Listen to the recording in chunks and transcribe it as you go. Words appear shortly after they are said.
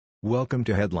Welcome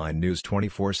to Headline News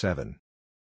 24/7.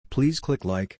 Please click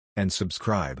like and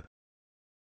subscribe.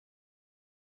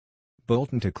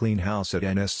 Bolton to clean house at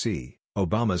NSC,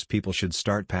 Obama's people should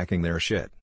start packing their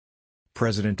shit.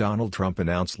 President Donald Trump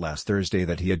announced last Thursday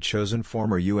that he had chosen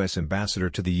former U.S. Ambassador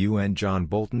to the UN John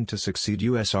Bolton to succeed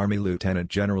U.S. Army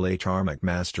Lieutenant General H.R.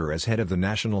 McMaster as head of the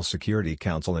National Security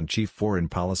Council and Chief Foreign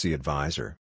Policy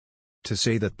Advisor. To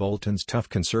say that Bolton's tough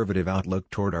conservative outlook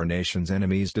toward our nation's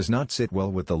enemies does not sit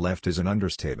well with the left is an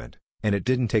understatement, and it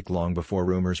didn't take long before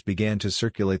rumors began to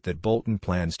circulate that Bolton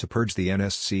plans to purge the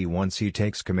NSC once he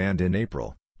takes command in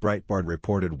April, Breitbart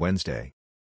reported Wednesday.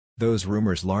 Those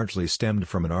rumors largely stemmed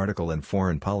from an article in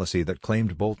Foreign Policy that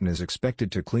claimed Bolton is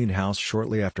expected to clean house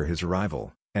shortly after his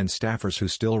arrival, and staffers who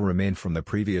still remain from the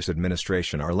previous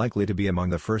administration are likely to be among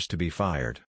the first to be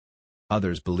fired.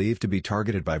 Others believed to be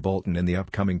targeted by Bolton in the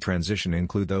upcoming transition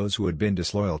include those who had been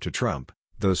disloyal to Trump,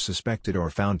 those suspected or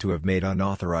found to have made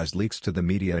unauthorized leaks to the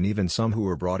media, and even some who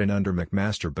were brought in under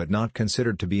McMaster but not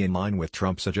considered to be in line with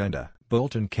Trump's agenda.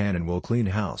 Bolton can and will clean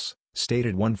house,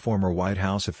 stated one former White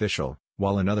House official,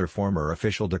 while another former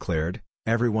official declared,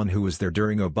 everyone who was there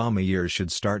during Obama years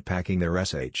should start packing their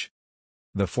SH.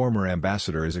 The former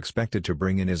ambassador is expected to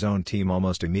bring in his own team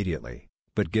almost immediately.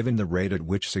 But given the rate at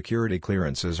which security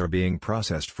clearances are being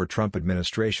processed for Trump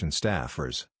administration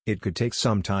staffers, it could take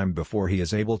some time before he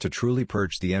is able to truly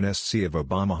purge the NSC of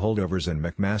Obama holdovers and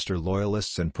McMaster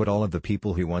loyalists and put all of the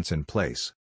people he wants in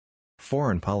place.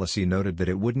 Foreign Policy noted that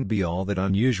it wouldn't be all that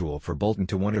unusual for Bolton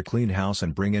to want to clean house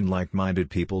and bring in like-minded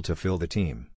people to fill the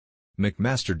team.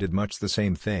 McMaster did much the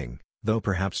same thing, though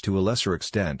perhaps to a lesser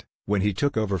extent, when he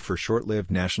took over for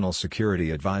short-lived National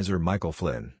Security Advisor Michael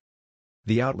Flynn.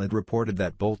 The outlet reported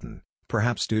that Bolton,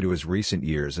 perhaps due to his recent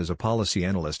years as a policy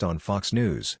analyst on Fox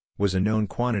News, was a known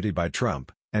quantity by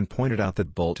Trump, and pointed out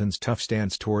that Bolton's tough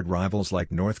stance toward rivals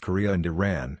like North Korea and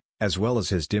Iran, as well as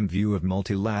his dim view of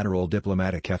multilateral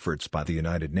diplomatic efforts by the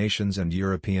United Nations and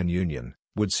European Union,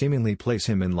 would seemingly place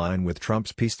him in line with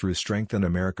Trump's peace through strength and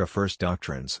America First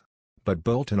doctrines. But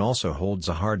Bolton also holds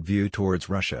a hard view towards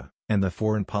Russia, and the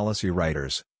foreign policy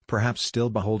writers, perhaps still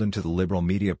beholden to the liberal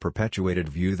media-perpetuated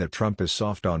view that Trump is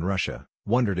soft on Russia,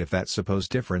 wondered if that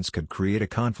supposed difference could create a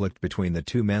conflict between the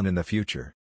two men in the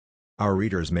future. Our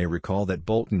readers may recall that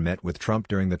Bolton met with Trump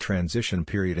during the transition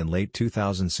period in late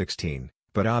 2016,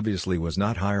 but obviously was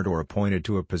not hired or appointed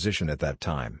to a position at that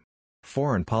time.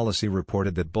 Foreign Policy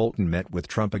reported that Bolton met with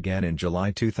Trump again in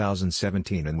July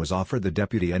 2017 and was offered the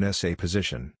deputy NSA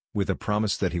position, with a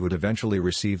promise that he would eventually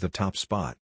receive the top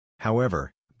spot.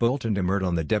 However, Bolton demurred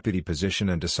on the deputy position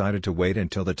and decided to wait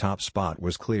until the top spot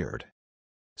was cleared.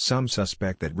 Some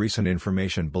suspect that recent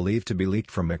information believed to be leaked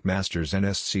from McMaster's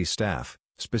NSC staff,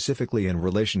 specifically in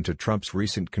relation to Trump's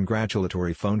recent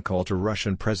congratulatory phone call to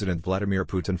Russian President Vladimir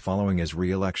Putin following his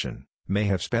re-election, may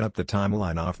have sped up the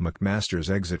timeline of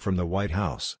McMaster's exit from the White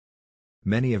House.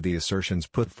 Many of the assertions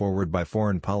put forward by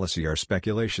Foreign Policy are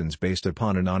speculations based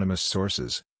upon anonymous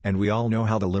sources, and we all know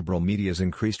how the liberal media's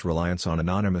increased reliance on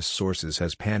anonymous sources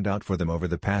has panned out for them over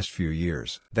the past few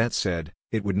years. That said,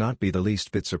 it would not be the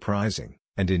least bit surprising,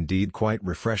 and indeed quite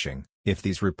refreshing, if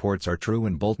these reports are true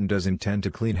and Bolton does intend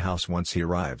to clean house once he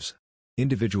arrives.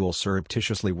 Individuals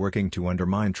surreptitiously working to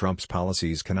undermine Trump's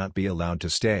policies cannot be allowed to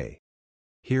stay.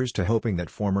 Here's to hoping that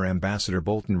former Ambassador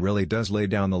Bolton really does lay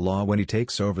down the law when he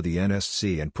takes over the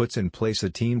NSC and puts in place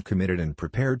a team committed and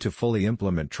prepared to fully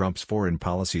implement Trump's foreign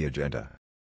policy agenda.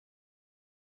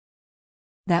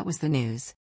 That was the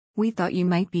news. We thought you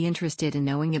might be interested in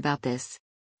knowing about this.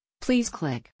 Please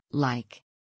click like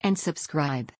and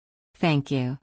subscribe. Thank you.